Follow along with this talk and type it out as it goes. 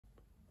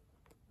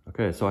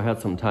Okay, so I had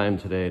some time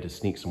today to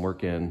sneak some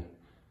work in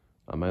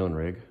on my own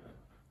rig.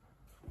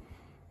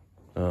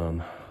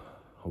 A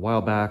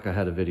while back I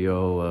had a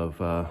video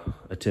of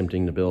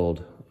attempting to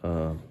build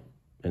an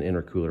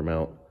intercooler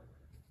mount,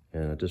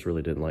 and I just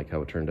really didn't like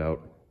how it turned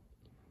out.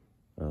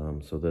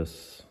 So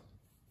this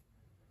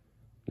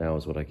now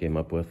is what I came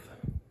up with.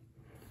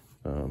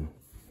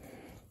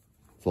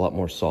 It's a lot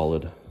more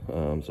solid.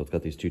 So it's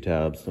got these two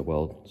tabs that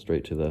weld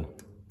straight to the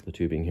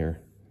tubing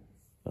here.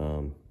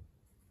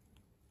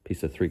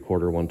 Piece of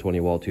 3/4 120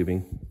 wall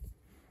tubing.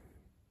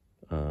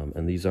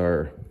 And these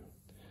are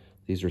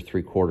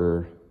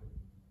 3/4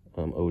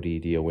 OD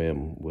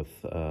DOM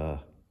with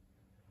what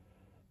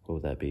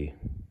would that be?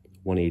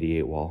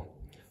 188 wall,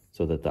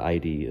 so that the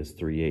ID is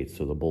 3/8,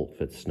 so the bolt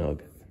fits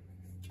snug,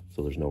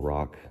 so there's no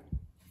rock. You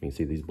can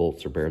see these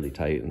bolts are barely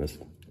tight, and this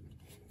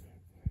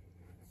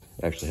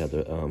I actually had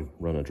to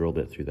run a drill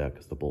bit through that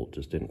because the bolt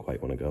just didn't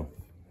quite want to go.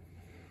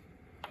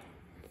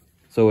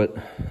 So it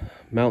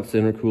mounts the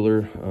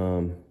intercooler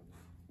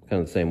kind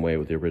of the same way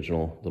with the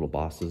original little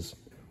bosses.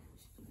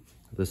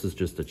 This is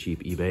just a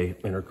cheap eBay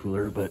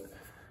intercooler, but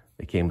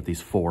it came with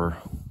these 4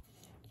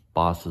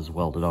 bosses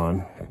welded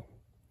on.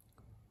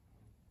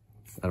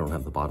 I don't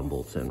have the bottom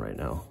bolts in right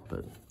now,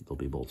 but there'll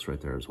be bolts right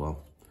there as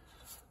well.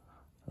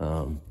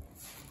 So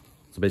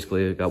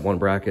basically I got one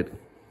bracket,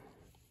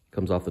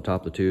 comes off the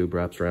top of the tube,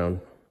 wraps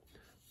around,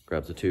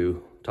 grabs the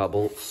 2 top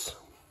bolts.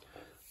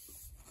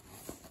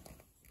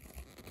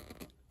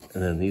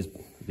 And then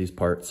these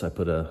parts, I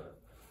put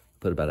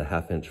about a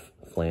 1/2 inch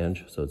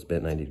flange, so it's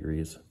bent 90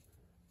 degrees.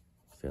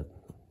 See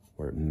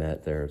where it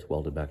met there, it's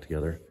welded back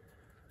together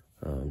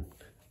to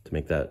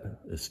make that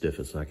as stiff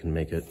as I can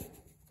make it.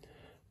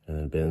 And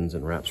then it bends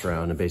and wraps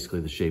around, and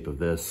basically the shape of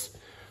this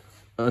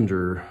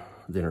under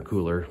the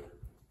intercooler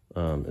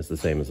is the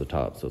same as the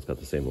top, so it's got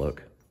the same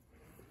look.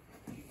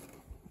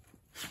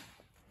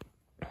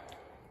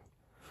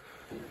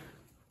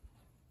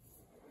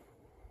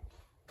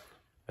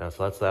 Yeah,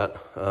 so that's that.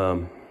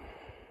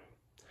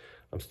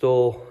 I'm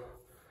still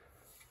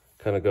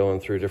kind of going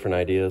through different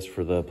ideas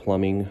for the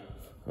plumbing.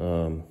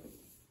 Got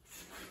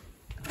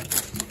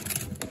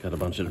a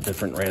bunch of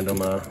different random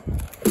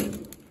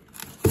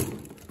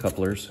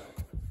couplers.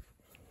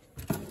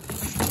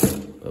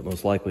 But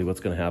most likely what's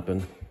going to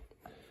happen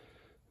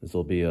is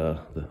there'll be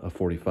a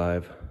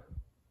 45,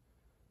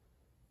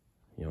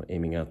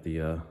 aiming at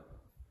the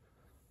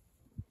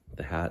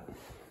hat, and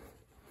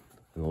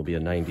there'll be a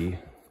 90.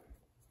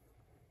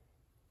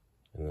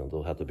 And then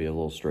there'll have to be a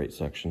little straight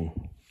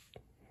section,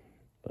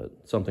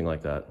 but something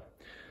like that.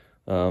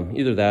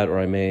 Either that, or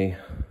I may,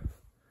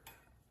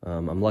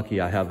 I'm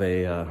lucky I have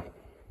a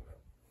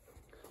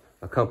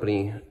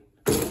company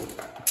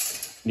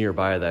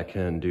nearby that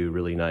can do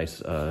really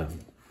nice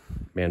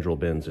mandrel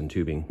bends and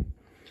tubing.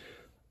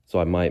 So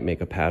I might make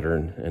a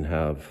pattern and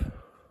have,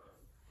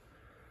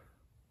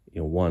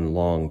 one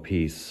long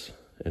piece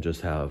and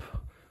just have,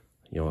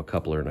 a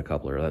coupler and a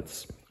coupler.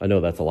 I know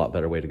that's a lot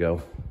better way to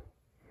go.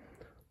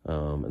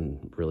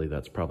 And really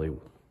that's probably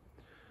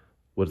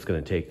what it's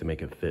going to take to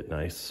make it fit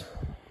nice.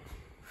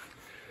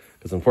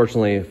 Because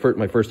unfortunately,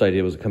 my first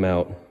idea was to come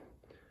out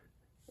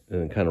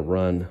and then kind of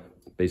run,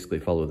 basically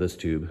follow this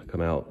tube,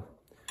 come out,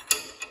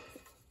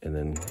 and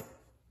then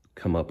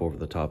come up over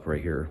the top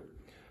right here.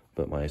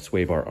 But my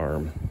sway bar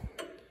arm,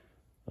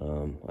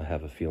 I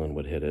have a feeling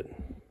would hit it.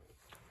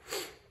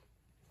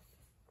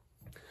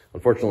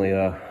 Unfortunately,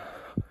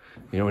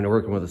 when you're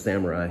working with a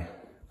Samurai,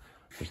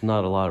 there's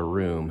not a lot of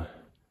room.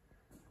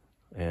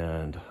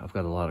 And I've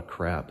got a lot of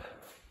crap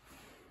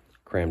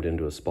crammed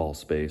into a small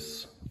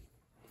space.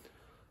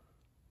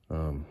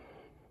 But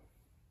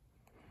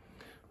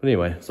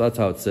anyway, so that's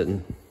how it's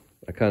sitting.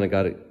 I kind of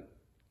got it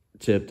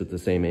tipped at the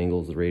same angle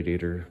as the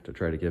radiator to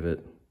try to give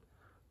it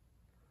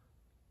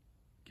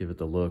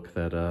the look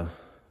that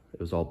it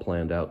was all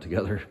planned out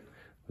together,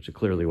 which it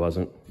clearly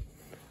wasn't.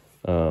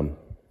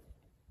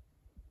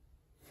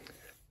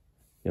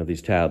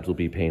 These tabs will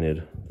be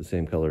painted the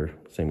same color,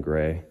 same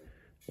gray.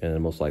 And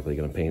I'm most likely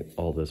going to paint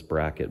all this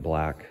bracket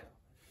black.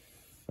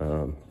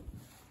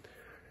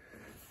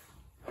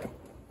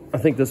 I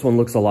think this one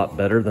looks a lot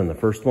better than the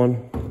first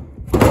one.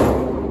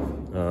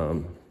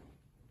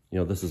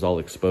 This is all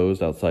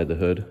exposed outside the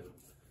hood,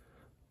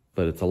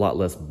 but it's a lot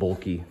less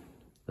bulky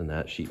than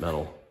that sheet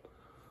metal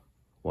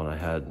one I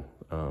had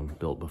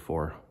built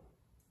before.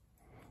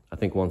 I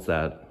think once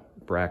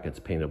that bracket's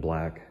painted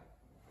black,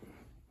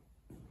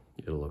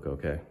 it'll look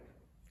okay.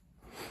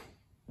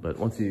 But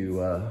once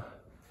you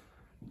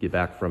get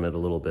back from it a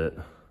little bit,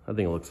 I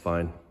think it looks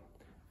fine.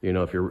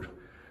 If you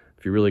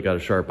really got a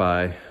sharp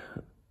eye,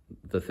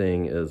 the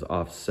thing is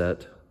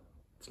offset.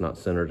 It's not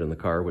centered in the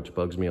car, which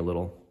bugs me a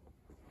little.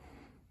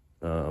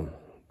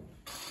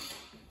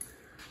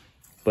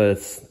 But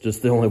it's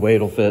just the only way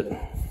it'll fit.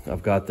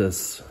 I've got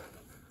this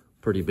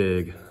pretty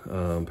big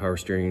power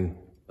steering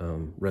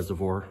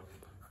reservoir.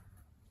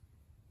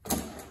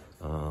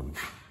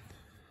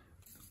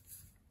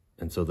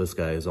 And so this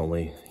guy is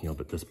only,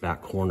 but this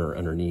back corner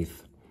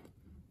underneath,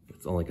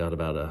 it's only got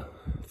about a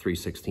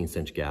 3/16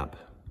 inch gap.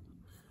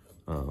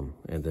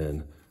 And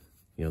then,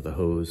 you know, the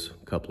hose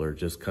coupler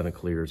just kind of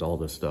clears all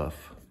this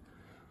stuff.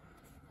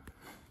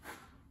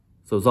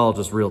 So it's all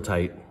just real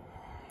tight.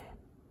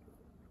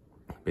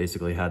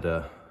 Basically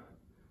I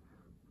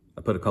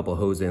put a couple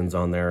hose ends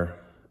on there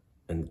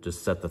and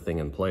just set the thing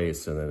in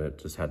place, and then it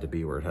just had to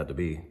be where it had to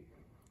be.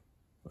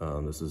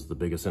 This is the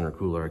biggest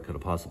intercooler I could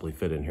have possibly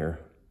fit in here.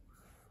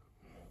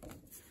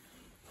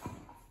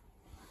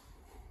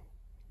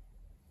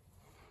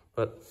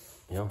 But,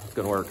 you know, it's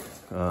gonna work.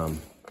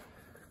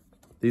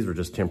 These were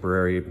just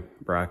temporary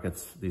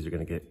brackets. These are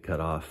gonna get cut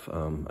off.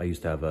 I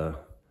used to have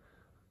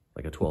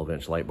like a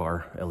 12-inch light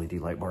bar, LED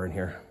light bar in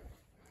here.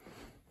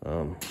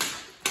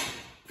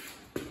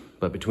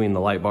 But between the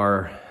light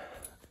bar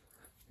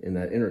and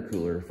that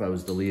intercooler, if I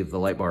was to leave the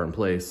light bar in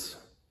place,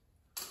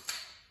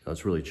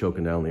 it's really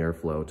choking down the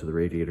airflow to the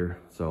radiator.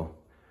 So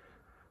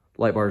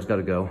light bar's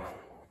gotta go.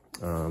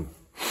 I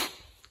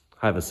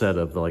have a set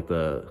of like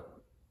the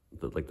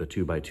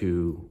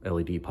 2x2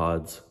 LED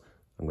pods.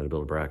 I'm gonna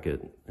build a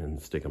bracket and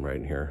stick them right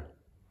in here.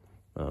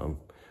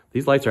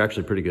 These lights are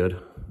actually pretty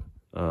good.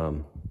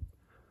 A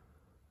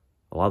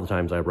lot of the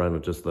times I run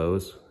with just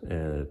those,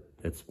 and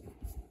it's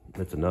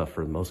enough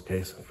for the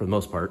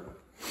most part.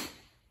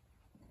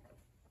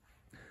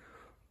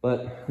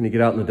 But when you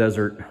get out in the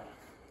desert,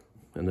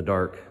 in the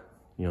dark,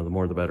 you know, the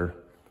more the better.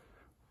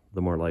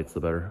 The more lights, the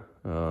better.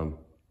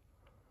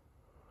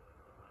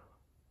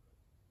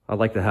 I'd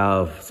like to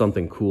have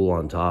something cool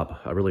on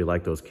top. I really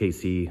like those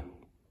KC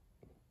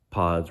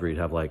pods where you'd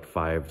have like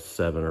 5,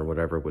 7 or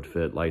whatever would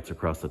fit lights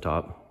across the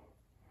top.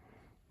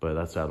 But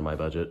that's out of my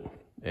budget.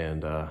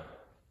 And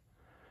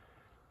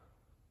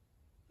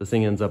this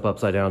thing ends up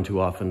upside down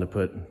too often to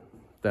put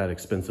that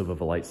expensive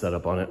of a light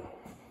setup on it.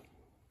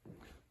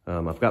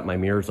 I've got my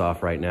mirrors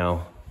off right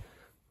now,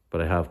 but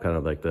I have kind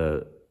of like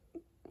the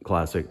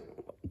classic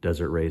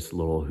desert race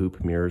little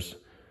hoop mirrors.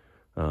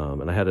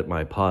 And I had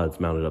my pods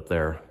mounted up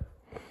there.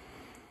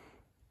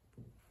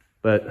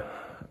 But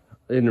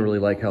I didn't really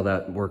like how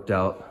that worked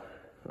out.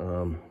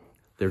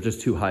 They're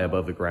just too high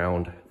above the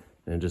ground,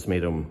 and it just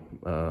made them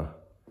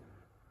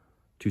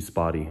too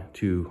spotty,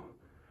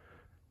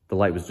 the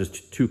light was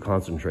just too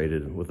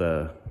concentrated. With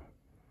a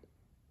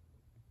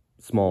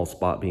small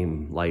spot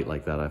beam light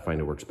like that, I find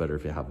it works better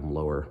if you have them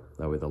lower.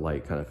 That way the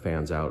light kind of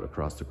fans out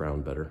across the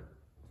ground better.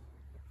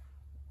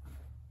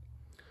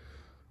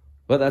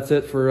 But that's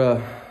it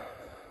for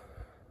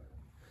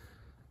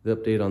the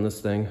update on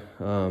this thing.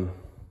 Kind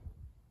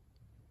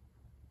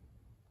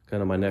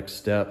of my next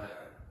step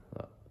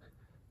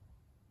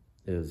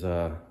is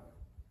getting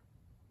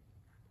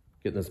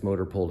this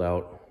motor pulled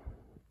out,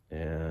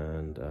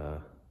 and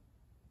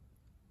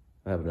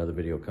I have another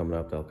video coming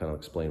up that'll kind of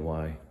explain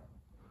why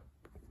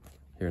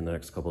here in the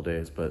next couple of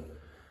days. But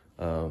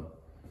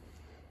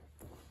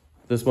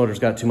this motor's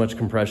got too much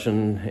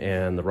compression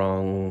and the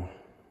wrong,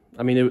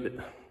 I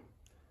mean,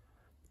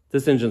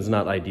 this engine's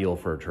not ideal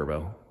for a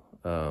turbo.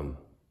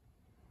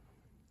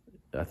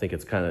 I think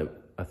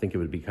it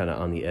would be kind of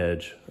on the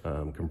edge,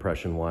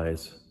 compression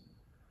wise.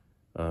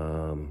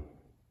 And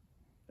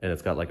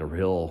it's got like a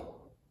real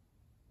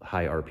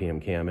high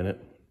RPM cam in it.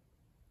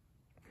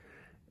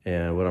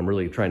 And what I'm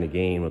really trying to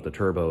gain with the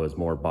turbo is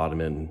more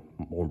bottom end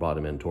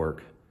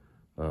torque.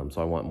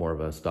 So I want more of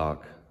a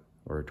stock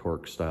or a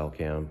torque style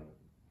cam.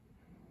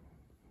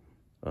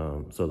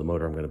 So the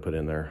motor I'm going to put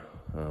in there,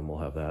 we'll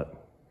have that.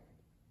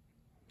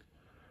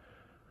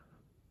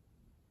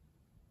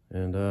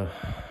 And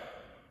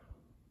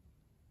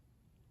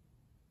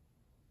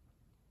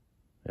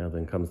yeah,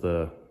 then comes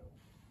the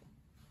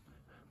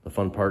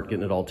fun part,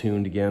 getting it all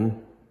tuned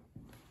again.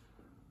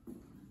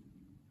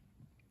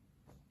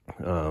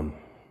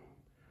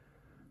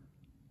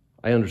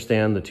 I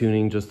understand the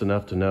tuning just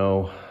enough to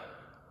know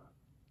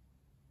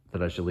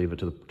that I should leave it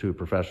to a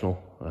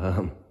professional.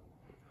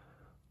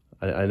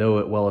 I know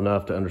it well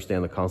enough to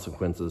understand the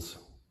consequences,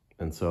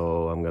 and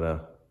so I'm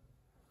gonna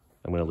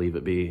leave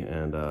it be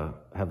and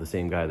have the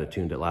same guy that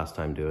tuned it last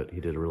time do it. He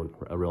did a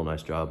real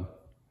nice job,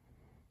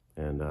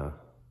 and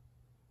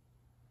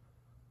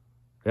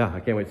yeah,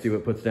 I can't wait to see what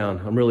it puts down.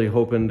 I'm really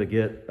hoping to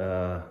get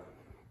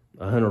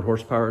 100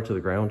 horsepower to the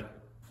ground.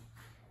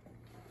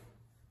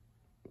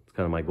 It's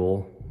kind of my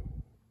goal,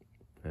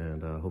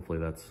 and hopefully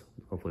that's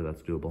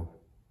doable.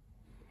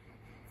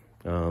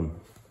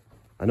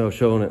 I know I've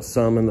shown it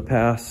some in the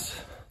past,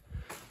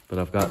 but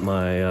I've got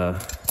my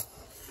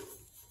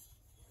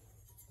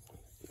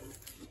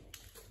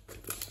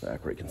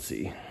back where you can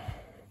see.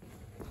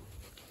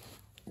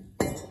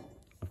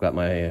 I've got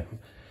my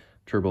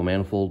turbo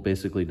manifold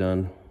basically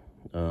done.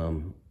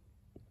 You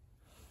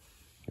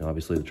know,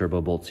 obviously the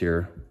turbo bolts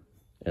here,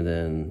 and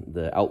then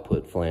the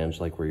output flange,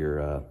 like where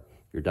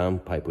your down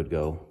pipe would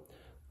go,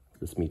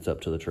 this meets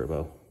up to the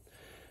turbo.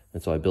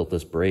 And so I built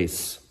this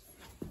brace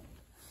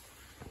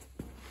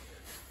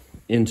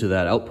into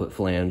that output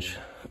flange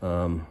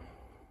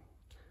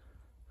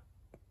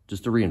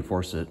just to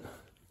reinforce it,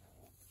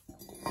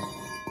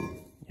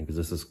 because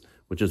this is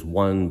with just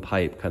one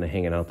pipe kind of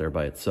hanging out there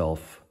by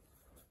itself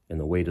in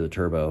the weight of the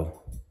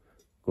turbo,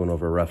 going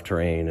over rough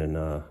terrain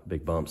and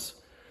big bumps.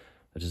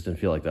 I just didn't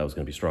feel like that was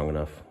going to be strong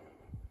enough.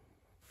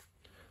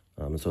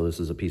 So this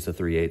is a piece of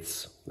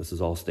 3/8. This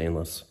is all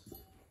stainless.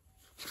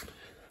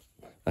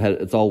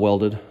 It's all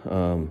welded.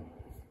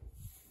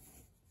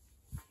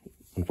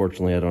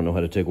 Unfortunately, I don't know how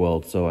to TIG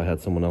weld, so I had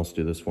someone else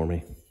do this for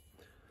me.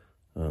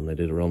 They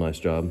did a real nice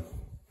job.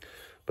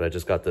 But I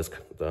just got this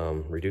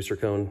reducer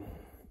cone,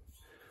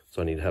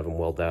 so I need to have them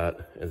weld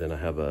that, and then I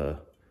have a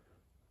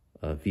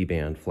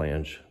V-band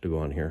flange to go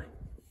on here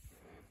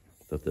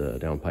that the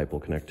down pipe will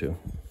connect to.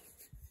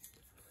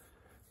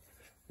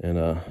 And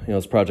you know,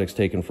 this project's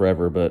taken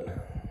forever, but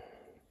I'm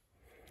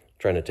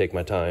trying to take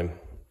my time,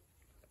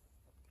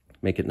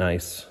 make it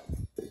nice,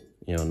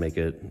 you know, and make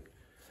it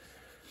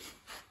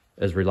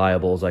as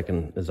reliable as I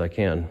can.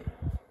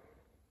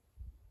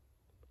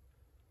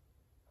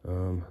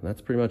 That's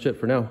pretty much it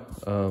for now.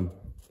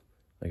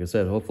 Like I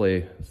said,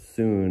 hopefully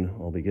soon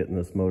I'll be getting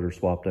this motor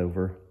swapped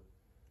over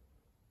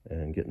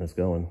and getting this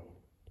going.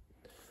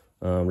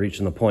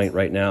 Reaching the point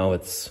right now,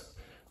 it's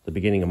the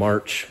beginning of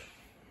March.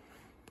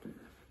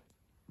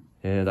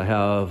 And I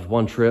have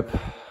one trip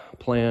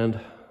planned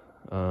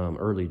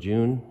early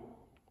June.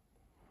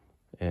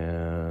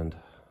 And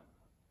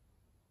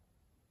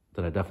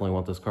that I definitely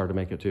want this car to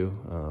make it to.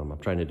 I'm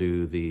trying to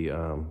do the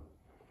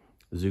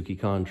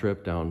ZukiCon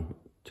trip down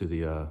to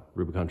the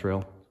Rubicon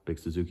Trail, big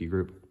Suzuki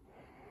group.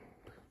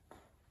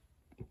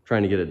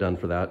 Trying to get it done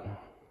for that.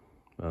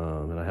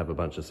 And I have a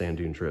bunch of sand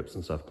dune trips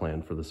and stuff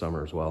planned for the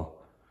summer as well.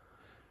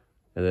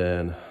 And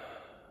then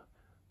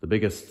the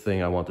biggest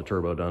thing I want the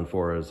turbo done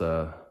for is, you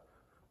know,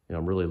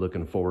 I'm really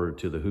looking forward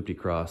to the Hoopty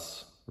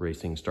Cross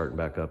racing starting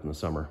back up in the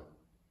summer.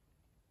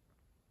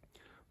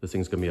 This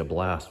thing's gonna be a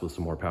blast with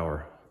some more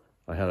power.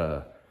 I had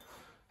a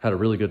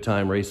really good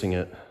time racing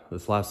it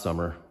this last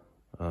summer,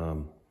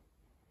 but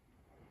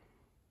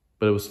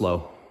it was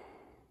slow.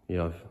 You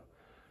know,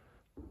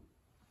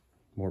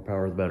 more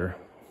power the better.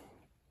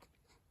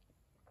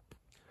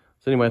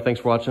 So anyway, thanks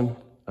for watching.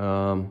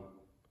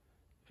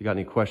 If you got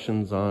any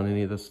questions on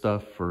any of this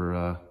stuff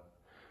or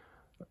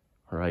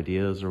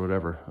ideas or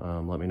whatever,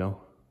 let me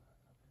know,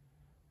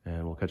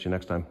 and we'll catch you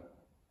next time.